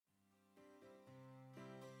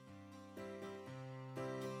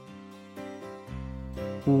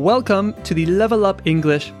Welcome to the Level Up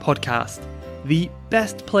English podcast, the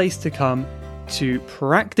best place to come to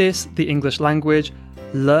practice the English language,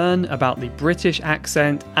 learn about the British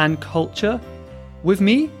accent and culture, with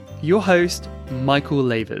me, your host, Michael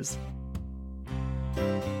Lavers.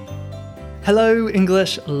 Hello,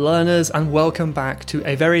 English learners, and welcome back to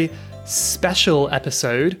a very special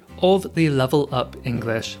episode of the Level Up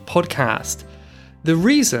English podcast. The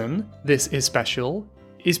reason this is special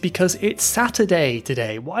is because it's Saturday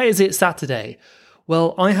today. Why is it Saturday?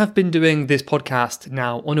 Well, I have been doing this podcast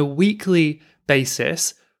now on a weekly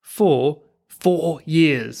basis for 4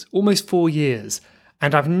 years, almost 4 years,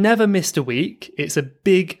 and I've never missed a week. It's a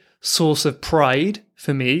big source of pride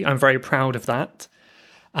for me. I'm very proud of that.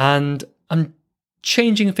 And I'm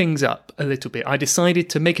changing things up a little bit. I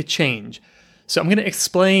decided to make a change. So I'm going to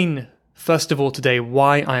explain, first of all, today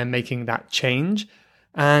why I am making that change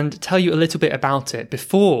and tell you a little bit about it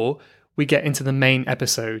before we get into the main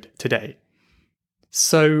episode today.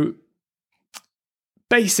 So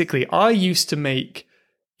basically, I used to make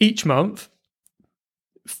each month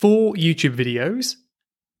 4 YouTube videos,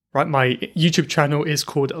 right? My YouTube channel is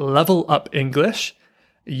called Level Up English.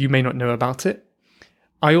 You may not know about it.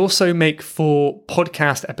 I also make 4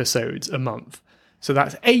 podcast episodes a month. So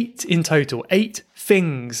that's 8 in total, 8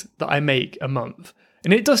 things that I make a month.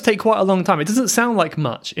 And it does take quite a long time. It doesn't sound like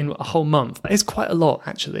much in a whole month. That is quite a lot,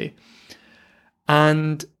 actually.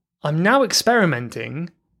 And I'm now experimenting,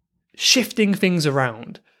 shifting things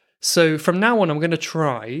around. So from now on, I'm going to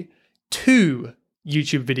try 2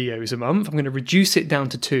 YouTube videos a month. I'm going to reduce it down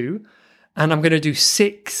to 2. And I'm going to do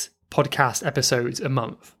 6 podcast episodes a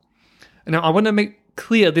month. Now, I want to make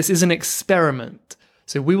clear this is an experiment.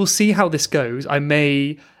 So we will see how this goes. I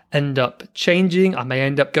may end up changing. I may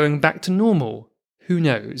end up going back to normal. Who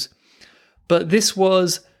knows? But this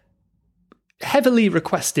was heavily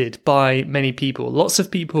requested by many people. Lots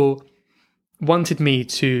of people wanted me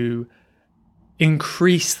to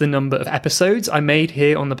increase the number of episodes I made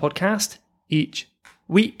here on the podcast each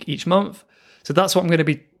week, each month. So that's what I'm going to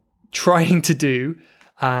be trying to do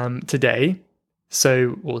today.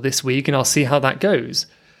 Or this week, and I'll see how that goes.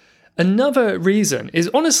 Another reason is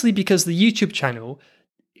honestly because the YouTube channel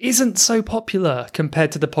isn't so popular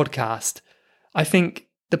compared to the podcast. I think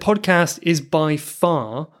the podcast is by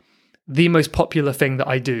far the most popular thing that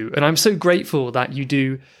I do. And I'm so grateful that you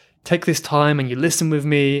do take this time and you listen with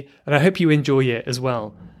me. And I hope you enjoy it as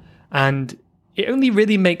well. And it only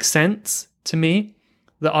really makes sense to me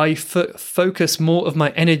that I focus more of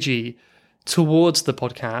my energy towards the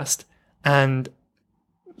podcast and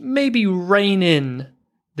maybe rein in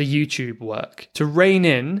the YouTube work. To rein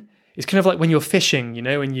in is kind of like when you're fishing, you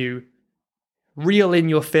know, when you reel in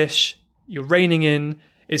your fish, you're reining in,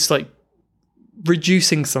 it's like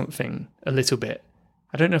reducing something a little bit.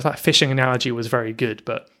 I don't know if that fishing analogy was very good,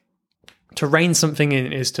 but to rein something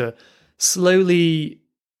in is to slowly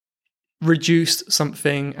reduce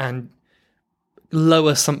something and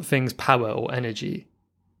lower something's power or energy.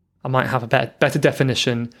 I might have a better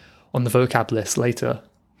definition on the vocab list later.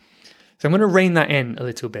 So I'm going to rein that in a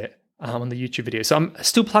little bit on the YouTube video. So I'm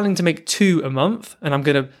still planning to make 2 a month, and I'm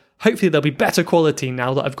going to, hopefully they'll be better quality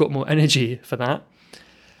now that I've got more energy for that.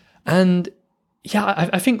 And yeah,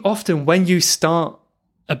 I think often when you start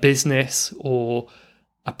a business or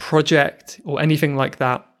a project or anything like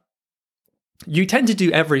that, you tend to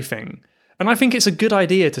do everything. And I think it's a good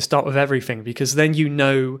idea to start with everything because then you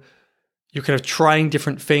know you're kind of trying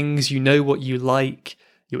different things, you know what you like,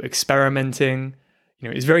 you're experimenting. You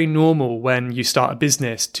know, it's very normal when you start a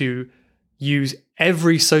business to use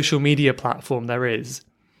every social media platform there is.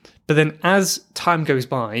 But then as time goes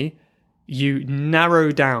by, you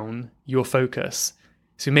narrow down your focus.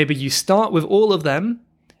 So maybe you start with all of them,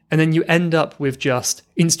 and then you end up with just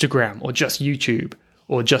Instagram or just YouTube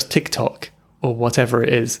or just TikTok or whatever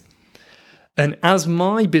it is. And as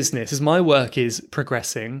my business, as my work is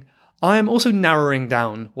progressing, I am also narrowing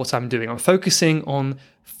down what I'm doing. I'm focusing on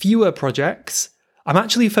fewer projects. I'm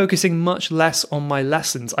actually focusing much less on my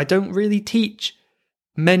lessons. I don't really teach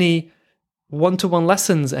many one-to-one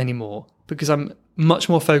lessons anymore because I'm much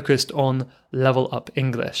more focused on Level Up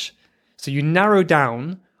English. So you narrow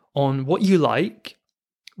down on what you like,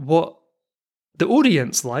 what the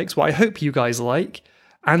audience likes, what I hope you guys like,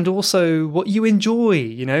 and also what you enjoy.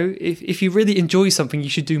 You know, if you really enjoy something, you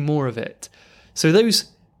should do more of it. So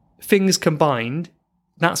those things combined,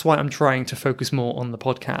 that's why I'm trying to focus more on the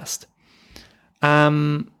podcast.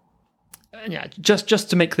 Just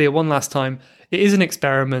to make clear one last time, it is an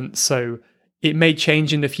experiment, so it may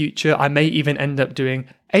change in the future. I may even end up doing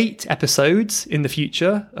 8 episodes in the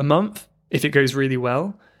future, a month, if it goes really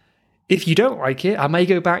well. If you don't like it, I may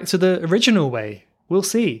go back to the original way, we'll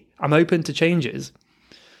see. I'm open to changes.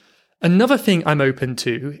 Another thing I'm open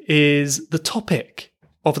to is the topic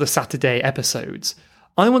of the Saturday episodes.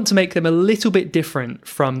 I want to make them a little bit different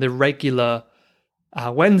from the regular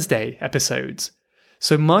Wednesday episodes.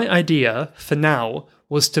 So my idea for now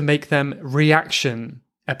was to make them reaction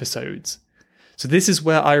episodes. So this is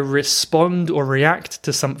where I respond or react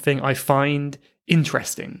to something I find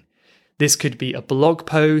interesting. This could be a blog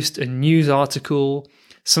post, a news article,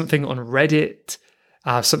 something on Reddit,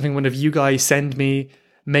 something one of you guys send me.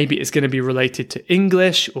 Maybe it's going to be related to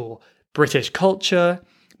English or British culture.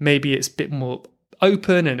 Maybe it's a bit more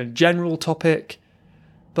open and a general topic.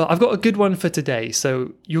 But I've got a good one for today,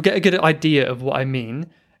 so you'll get a good idea of what I mean.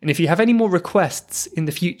 And if you have any more requests in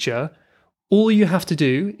the future, all you have to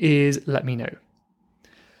do is let me know.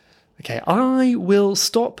 Okay, I will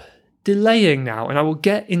stop delaying now and I will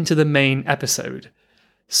get into the main episode.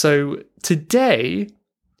 So today,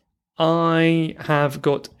 I have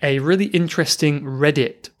got a really interesting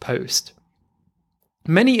Reddit post.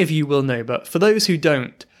 Many of you will know, but for those who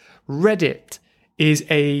don't, Reddit is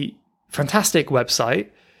a fantastic website.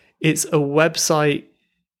 It's a website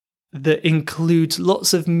that includes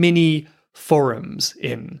lots of mini forums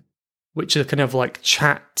which are kind of like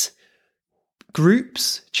chat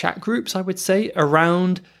groups, I would say,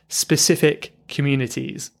 around specific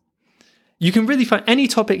communities. You can really find any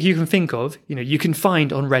topic you can think of, you can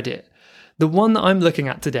find on Reddit. The one that I'm looking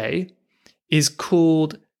at today is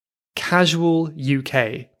called Casual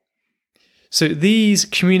UK. So these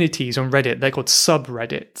communities on Reddit, they're called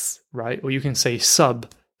subreddits, right? Or you can say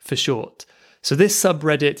sub for short. So this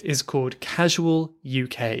subreddit is called Casual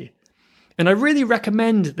UK. And I really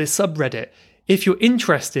recommend this subreddit if you're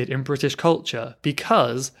interested in British culture,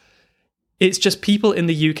 because it's just people in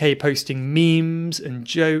the UK posting memes and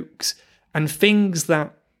jokes and things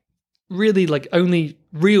that really only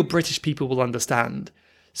real British people will understand.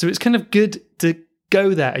 So it's kind of good to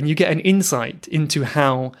go there and you get an insight into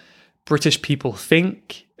how British people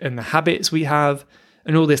think and the habits we have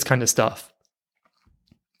and all this kind of stuff.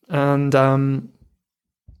 And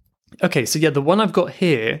okay, so yeah, the one I've got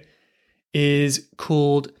here is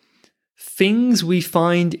called Things We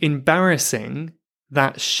Find Embarrassing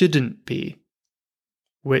That Shouldn't Be,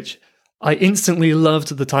 which I instantly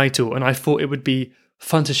loved the title and I thought it would be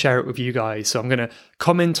fun to share it with you guys. So I'm going to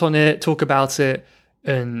comment on it, talk about it,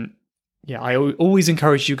 and yeah, I always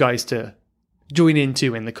encourage you guys to join in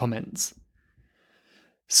too in the comments.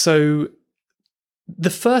 So the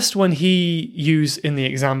first one he used in the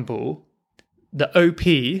example, the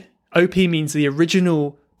OP means the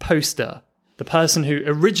original poster, the person who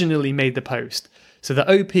originally made the post. So the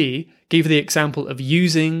OP gave the example of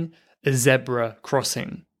using a zebra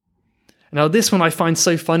crossing. Now this one I find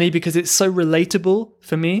so funny because it's so relatable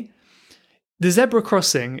for me. The zebra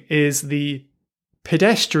crossing is the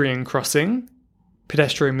pedestrian crossing.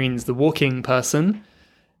 Pedestrian means the walking person.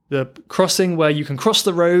 The crossing where you can cross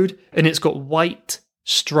the road and it's got white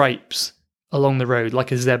stripes along the road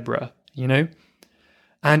like a zebra,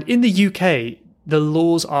 And in the UK, the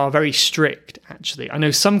laws are very strict, actually. I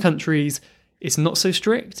know some countries it's not so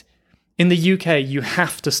strict. In the UK, you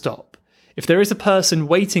have to stop. If there is a person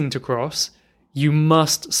waiting to cross, you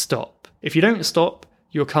must stop. If you don't stop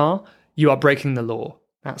your car, you are breaking the law.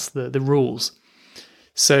 That's the rules.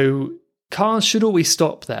 So cars should always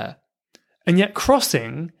stop there. And yet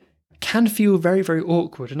crossing can feel very, very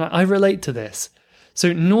awkward. And I relate to this.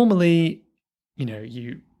 So normally,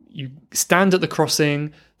 you stand at the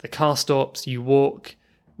crossing, the car stops, you walk.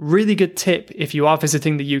 Really good tip if you are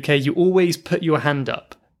visiting the UK, you always put your hand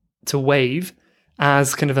up to wave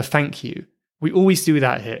as kind of a thank you. We always do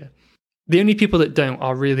that here. The only people that don't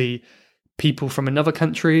are really people from another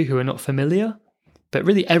country who are not familiar, but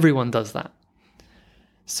really everyone does that.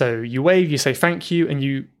 So you wave, you say thank you, and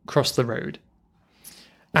you cross the road.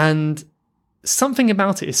 And something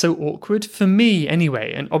about it is so awkward, for me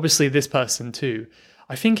anyway, and obviously this person too.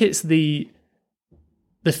 I think it's the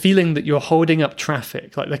feeling that you're holding up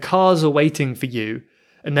traffic, like the cars are waiting for you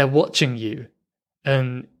and they're watching you.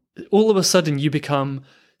 And all of a sudden you become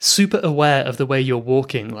super aware of the way you're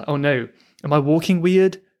walking. Like, oh no, am I walking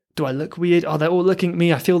weird? Do I look weird? Oh, they're all looking at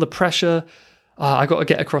me. I feel the pressure. I got to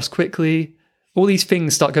get across quickly. All these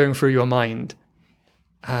things start going through your mind.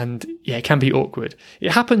 And yeah, it can be awkward.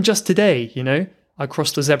 It happened just today, I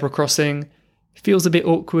crossed a zebra crossing. It feels a bit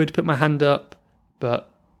awkward, put my hand up,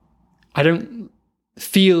 but I don't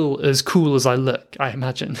feel as cool as I look, I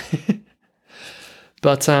imagine.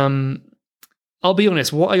 But I'll be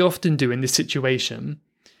honest, what I often do in this situation,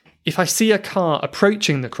 if I see a car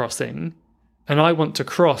approaching the crossing and I want to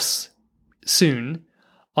cross soon,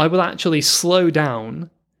 I will actually slow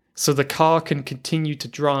down so the car can continue to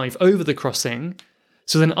drive over the crossing,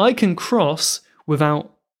 so then I can cross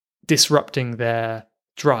without disrupting their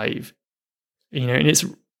drive. And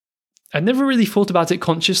I never really thought about it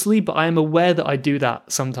consciously, but I am aware that I do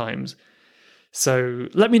that sometimes. So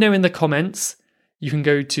let me know in the comments. You can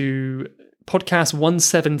go to podcast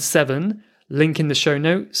 177, link in the show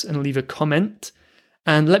notes, and leave a comment.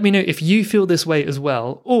 And let me know if you feel this way as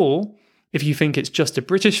well, or if you think it's just a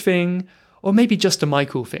British thing, or maybe just a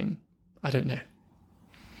Michael thing. I don't know.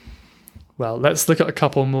 Well, let's look at a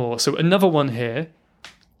couple more. So another one here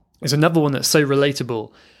is another one that's so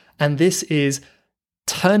relatable. And this is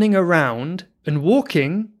turning around and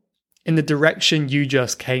walking in the direction you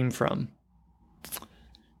just came from.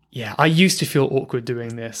 Yeah, I used to feel awkward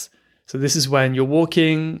doing this. So this is when you're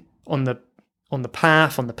walking on the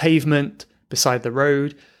path, on the pavement, beside the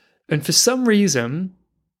road, and for some reason,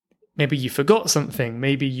 maybe you forgot something,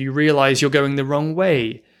 maybe you realize you're going the wrong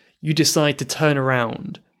way, you decide to turn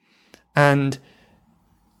around. And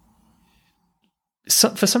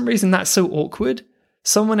for some reason, that's so awkward.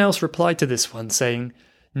 Someone else replied to this one saying,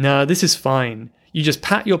 "No, this is fine. You just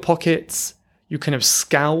pat your pockets, you kind of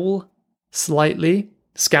scowl slightly."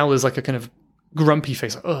 Scowl is like a kind of grumpy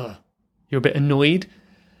face, like, ugh, you're a bit annoyed.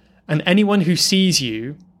 And anyone who sees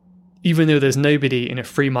you, even though there's nobody in a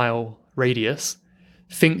 3-mile radius,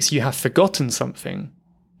 thinks you have forgotten something,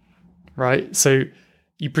 right? So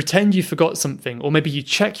you pretend you forgot something, or maybe you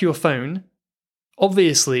check your phone.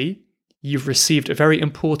 Obviously, you've received a very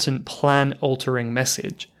important plan-altering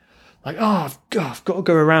message. Like, oh, I've got to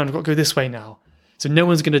go around, I've got to go this way now. So no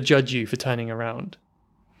one's going to judge you for turning around.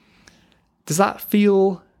 Does that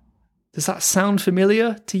sound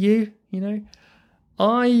familiar to you?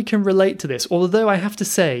 I can relate to this, although I have to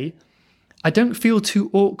say, I don't feel too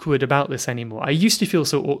awkward about this anymore. I used to feel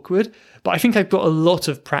so awkward, but I think I've got a lot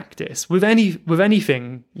of practice. With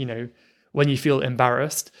anything, when you feel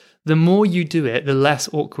embarrassed, the more you do it, the less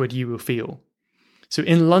awkward you will feel. So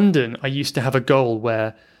in London, I used to have a goal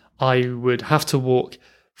where I would have to walk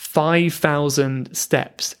 5,000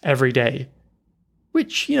 steps every day,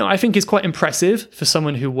 which, I think is quite impressive for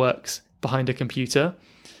someone who works behind a computer.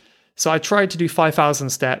 So I tried to do 5,000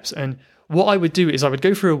 steps, and what I would do is I would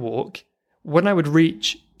go for a walk. When I would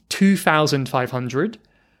reach 2,500,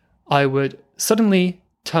 I would suddenly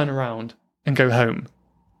turn around and go home.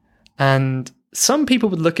 And some people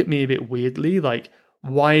would look at me a bit weirdly, like,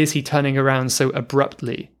 why is he turning around so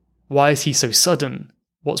abruptly? Why is he so sudden?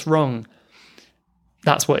 What's wrong?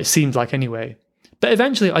 That's what it seemed like anyway. But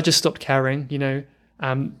eventually I just stopped caring,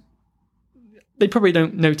 They probably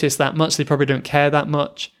don't notice that much. They probably don't care that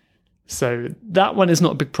much. So that one is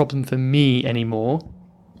not a big problem for me anymore.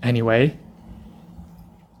 Anyway,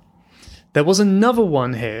 there was another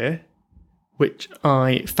one here which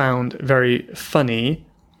I found very funny.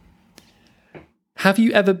 Have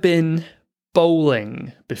you ever been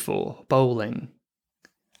bowling before? Bowling.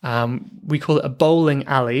 We call it a bowling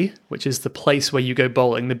alley, which is the place where you go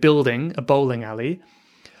bowling, the building, a bowling alley.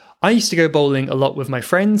 I used to go bowling a lot with my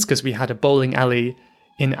friends because we had a bowling alley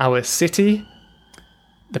in our city.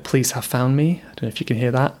 The police have found me. I don't know if you can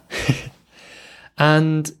hear that.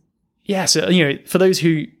 And yeah, so, for those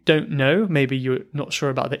who don't know, maybe you're not sure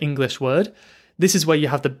about the English word, this is where you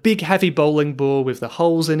have the big heavy bowling ball with the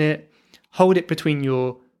holes in it, hold it between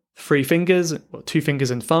your 3 fingers, or 2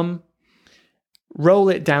 fingers and thumb, roll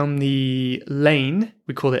it down the lane,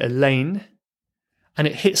 we call it a lane, and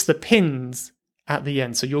it hits the pins at the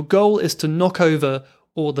end. So your goal is to knock over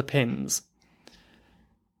all the pins.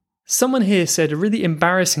 Someone here said a really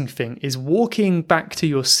embarrassing thing is walking back to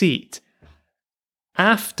your seat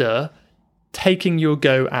after taking your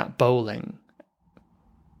go at bowling.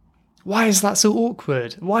 Why is that so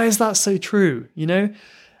awkward? Why is that so true?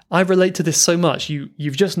 I relate to this so much.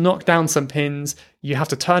 You've just knocked down some pins, you have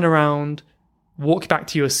to turn around, walk back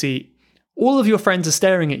to your seat. All of your friends are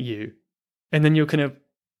staring at you, and then you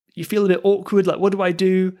feel a bit awkward, like, what do I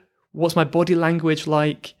do? What's my body language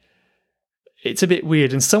like? It's a bit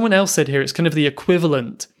weird. And someone else said here it's kind of the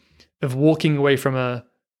equivalent of walking away from a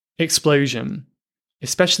explosion,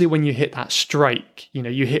 especially when you hit that strike.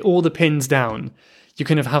 You hit all the pins down. You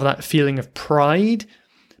kind of have that feeling of pride,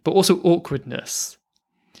 but also awkwardness.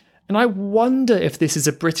 And I wonder if this is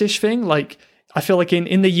a British thing. Like, I feel like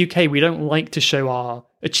in the UK, we don't like to show our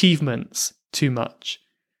achievements too much.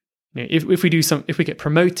 If we get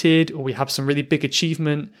promoted or we have some really big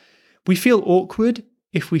achievement, we feel awkward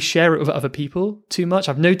if we share it with other people too much.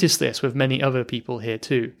 I've noticed this with many other people here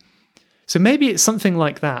too. So maybe it's something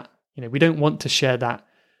like that. We don't want to share that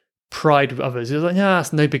pride with others. It's like,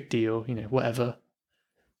 it's no big deal, whatever.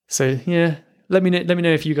 So yeah, let me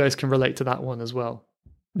know if you guys can relate to that one as well.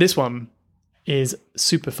 This one is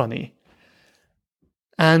super funny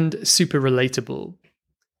and super relatable.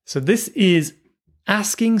 So this is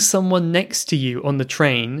asking someone next to you on the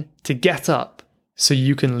train to get up so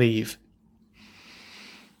you can leave.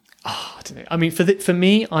 I don't know. I mean, for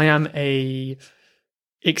me, I am a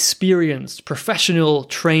experienced professional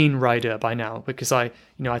train rider by now, because I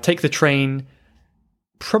take the train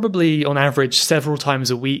probably on average several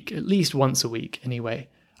times a week, at least once a week anyway.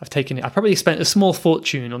 I probably spent a small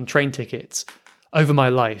fortune on train tickets over my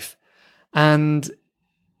life. And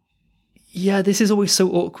yeah, this is always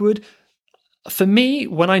so awkward. For me,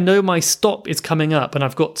 when I know my stop is coming up and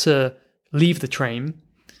I've got to leave the train,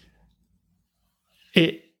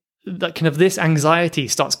 that kind of this anxiety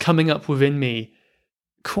starts coming up within me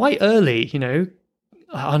quite early,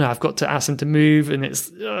 Oh no, I've got to ask them to move, and it's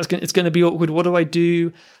going to be awkward. What do I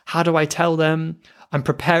do? How do I tell them? I'm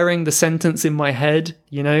preparing the sentence in my head,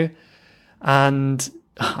 and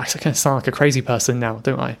I kind of sound like a crazy person now,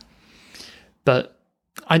 don't I? But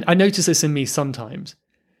I notice this in me sometimes.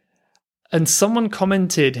 And someone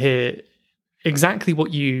commented here exactly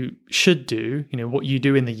what you should do, what you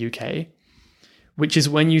do in the UK, which is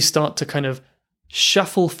when you start to kind of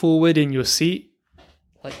shuffle forward in your seat,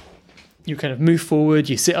 like you kind of move forward,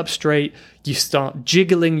 you sit up straight, you start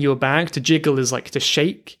jiggling your bag. To jiggle is like to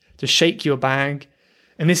shake your bag.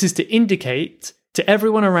 And this is to indicate to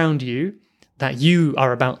everyone around you that you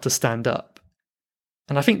are about to stand up.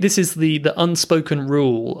 And I think this is the unspoken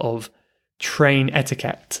rule of train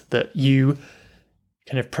etiquette, that you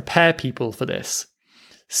kind of prepare people for this.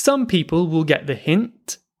 Some people will get the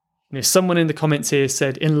hint. Someone in the comments here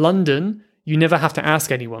said, in London, you never have to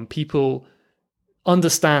ask anyone. People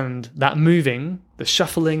understand that moving, the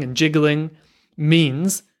shuffling and jiggling,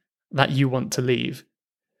 means that you want to leave.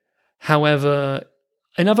 However,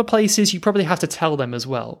 in other places, you probably have to tell them as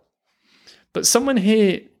well. But someone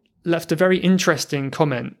here left a very interesting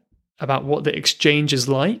comment about what the exchange is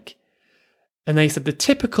like. And they said the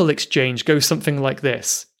typical exchange goes something like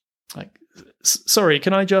this. Like, sorry,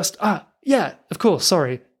 can I just... yeah, of course,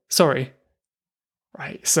 sorry.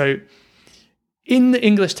 Right, so in the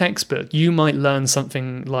English textbook, you might learn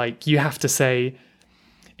something like you have to say,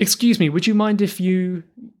 excuse me, would you mind if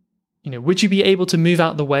would you be able to move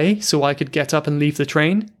out the way so I could get up and leave the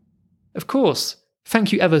train? Of course.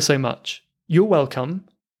 Thank you ever so much. You're welcome.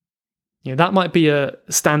 That might be a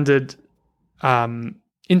standard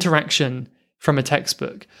interaction from a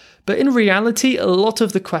textbook. But in reality, a lot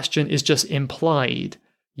of the question is just implied,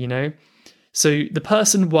 So the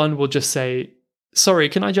person one will just say, sorry,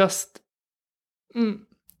 can I just... And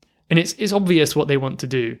it's obvious what they want to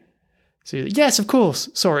do. So yes, of course,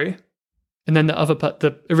 sorry. And then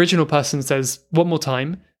the original person says one more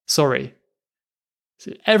time, sorry.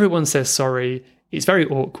 So everyone says sorry. It's very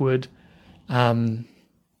awkward.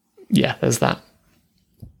 Yeah, there's that.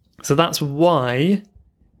 So that's why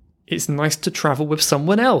it's nice to travel with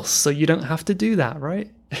someone else, so you don't have to do that, right?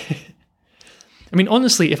 I mean,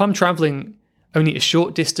 honestly, if I'm traveling only a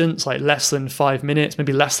short distance, like less than 5 minutes,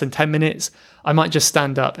 maybe less than 10 minutes, I might just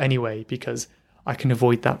stand up anyway because I can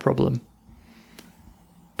avoid that problem.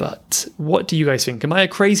 But what do you guys think? Am I a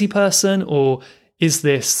crazy person, or is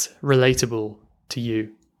this relatable to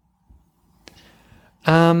you?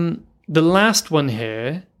 The last one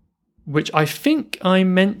here, which I think I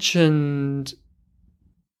mentioned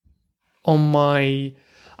on I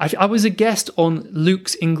was a guest on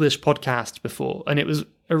Luke's English podcast before, and it was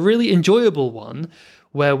a really enjoyable one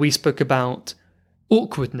where we spoke about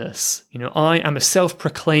awkwardness. I am a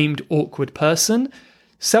self-proclaimed awkward person.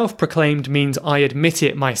 Self-proclaimed means I admit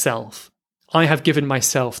it myself. I have given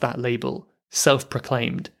myself that label,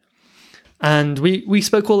 self-proclaimed. And we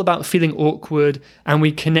spoke all about feeling awkward, and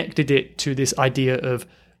we connected it to this idea of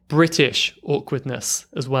British awkwardness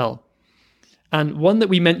as well. And one that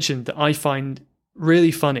we mentioned that I find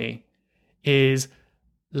really funny is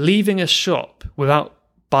leaving a shop without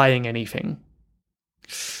buying anything.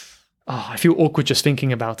 I feel awkward just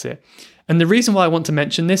thinking about it. And the reason why I want to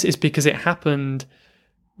mention this is because it happened,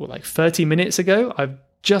 30 minutes ago. I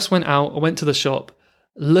just went to the shop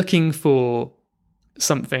looking for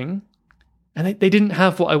something, and they didn't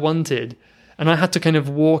have what I wanted. And I had to kind of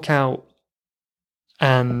walk out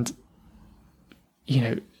and,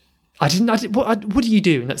 what do you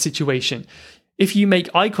do in that situation? If you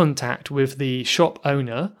make eye contact with the shop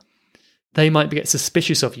owner, they might get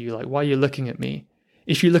suspicious of you, like, why are you looking at me?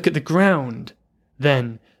 If you look at the ground,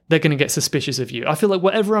 then they're going to get suspicious of you. I feel like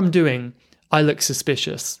whatever I'm doing, I look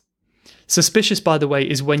suspicious. Suspicious, by the way,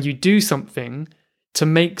 is when you do something to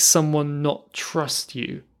make someone not trust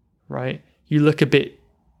you, right? You look a bit,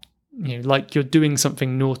 like you're doing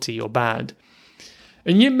something naughty or bad.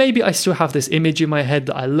 And maybe I still have this image in my head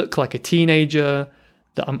that I look like a teenager,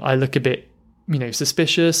 that I look a bit,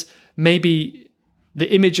 suspicious. Maybe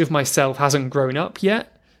the image of myself hasn't grown up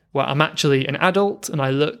yet, where I'm actually an adult and I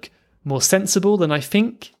look more sensible than I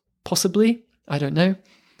think, possibly. I don't know.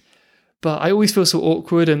 But I always feel so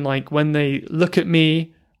awkward, and like when they look at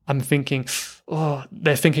me, I'm thinking, oh,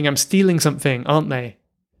 they're thinking I'm stealing something, aren't they?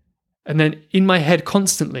 And then in my head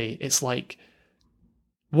constantly, it's like,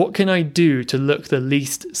 what can I do to look the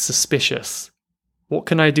least suspicious? What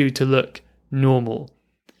can I do to look normal?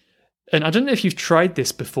 And I don't know if you've tried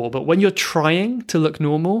this before, but when you're trying to look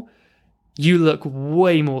normal, you look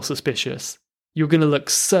way more suspicious. You're going to look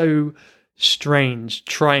so strange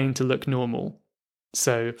trying to look normal.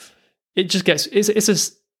 So it just gets,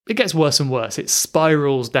 it gets worse and worse. It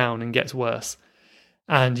spirals down and gets worse.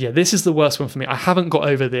 And yeah, this is the worst one for me. I haven't got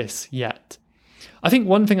over this yet. I think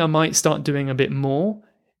one thing I might start doing a bit more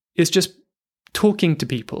is just talking to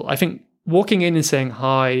people. I think walking in and saying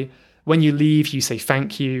hi, when you leave, you say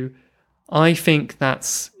thank you. I think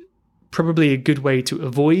that's probably a good way to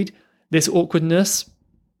avoid this awkwardness,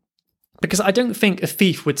 because I don't think a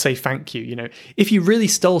thief would say thank you. If you really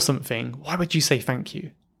stole something, why would you say thank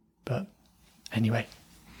you? But anyway,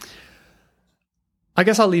 I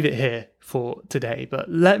guess I'll leave it here for today, but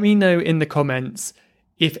let me know in the comments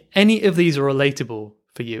if any of these are relatable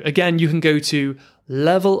for you. Again, you can go to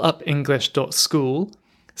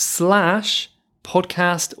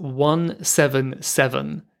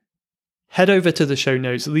levelupenglish.school/podcast177. Head over to the show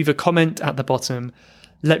notes, leave a comment at the bottom.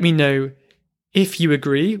 Let me know if you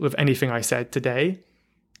agree with anything I said today.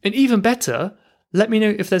 And even better, let me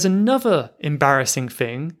know if there's another embarrassing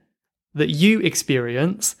thing that you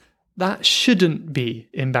experience that shouldn't be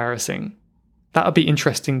embarrassing. That would be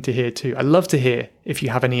interesting to hear too. I'd love to hear if you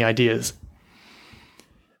have any ideas.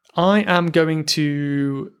 I am going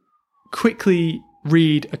to quickly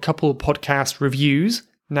read a couple podcast reviews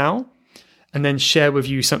now, and then share with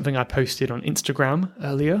you something I posted on Instagram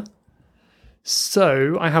earlier.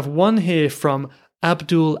 So I have one here from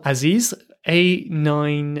Abdul Aziz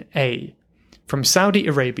A9A from Saudi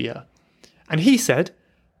Arabia. And he said,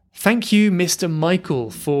 "Thank you, Mr.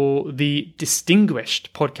 Michael, for the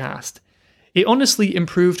distinguished podcast. It honestly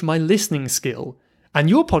improved my listening skill, and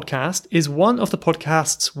your podcast is one of the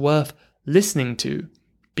podcasts worth listening to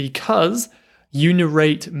because you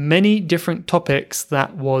narrate many different topics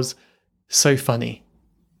that was so funny."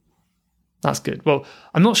 That's good. Well,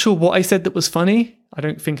 I'm not sure what I said that was funny. I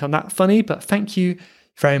don't think I'm that funny, but thank you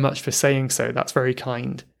very much for saying so. That's very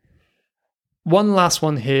kind. One last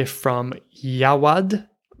one here from Yawad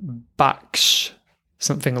Baksh,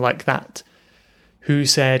 something like that, who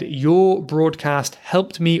said, "Your broadcast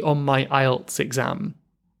helped me on my IELTS exam."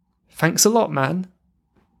 Thanks a lot, man.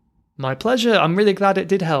 My pleasure. I'm really glad it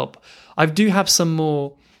did help. I do have some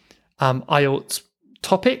more IELTS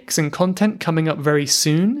topics and content coming up very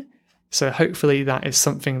soon, so hopefully that is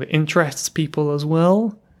something that interests people as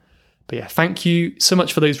well. But yeah, thank you so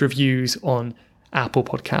much for those reviews on Apple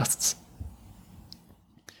Podcasts.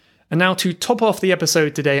 And now to top off the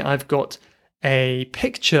episode today, I've got a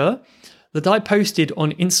picture that I posted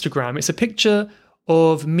on Instagram. It's a picture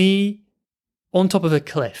of me on top of a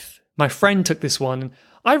cliff. My friend took this one.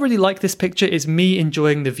 I really like this picture. It's me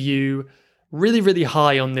enjoying the view, really, really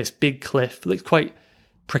high on this big cliff. It looks quite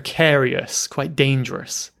precarious, quite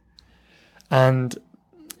dangerous. And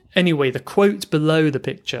anyway, the quote below the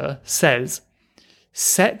picture says,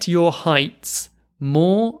 "Set your heights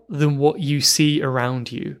more than what you see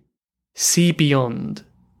around you. See beyond."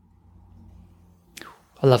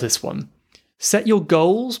 I love this one. Set your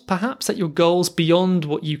goals, perhaps set your goals beyond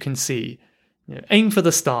what you can see. Aim for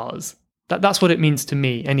the stars. That's what it means to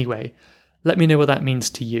me anyway. Let me know what that means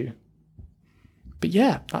to you. But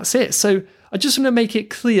yeah, that's it. So I just want to make it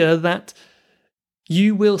clear that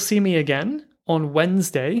you will see me again on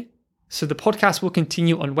Wednesday. So the podcast will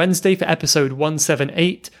continue on Wednesday for episode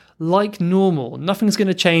 178, like normal. Nothing's going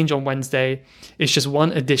to change on Wednesday. It's just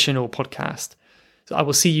one additional podcast. So I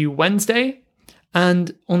will see you Wednesday.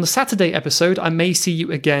 And on the Saturday episode, I may see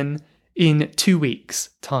you again in 2 weeks'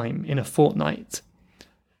 time, in a fortnight.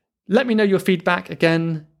 Let me know your feedback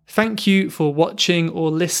again. Thank you for watching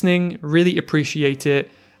or listening. Really appreciate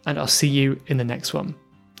it. And I'll see you in the next one.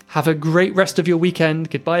 Have a great rest of your weekend.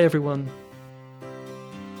 Goodbye, everyone.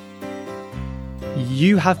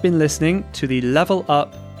 You have been listening to the Level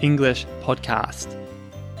Up English podcast.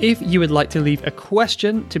 If you would like to leave a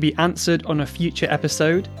question to be answered on a future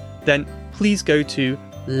episode, then please go to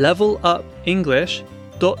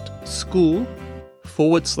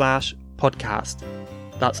levelupenglish.school/podcast.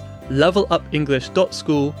 That's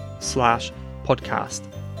levelupenglish.school/podcast.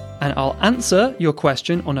 and I'll answer your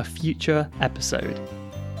question on a future episode.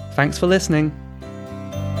 Thanks for listening.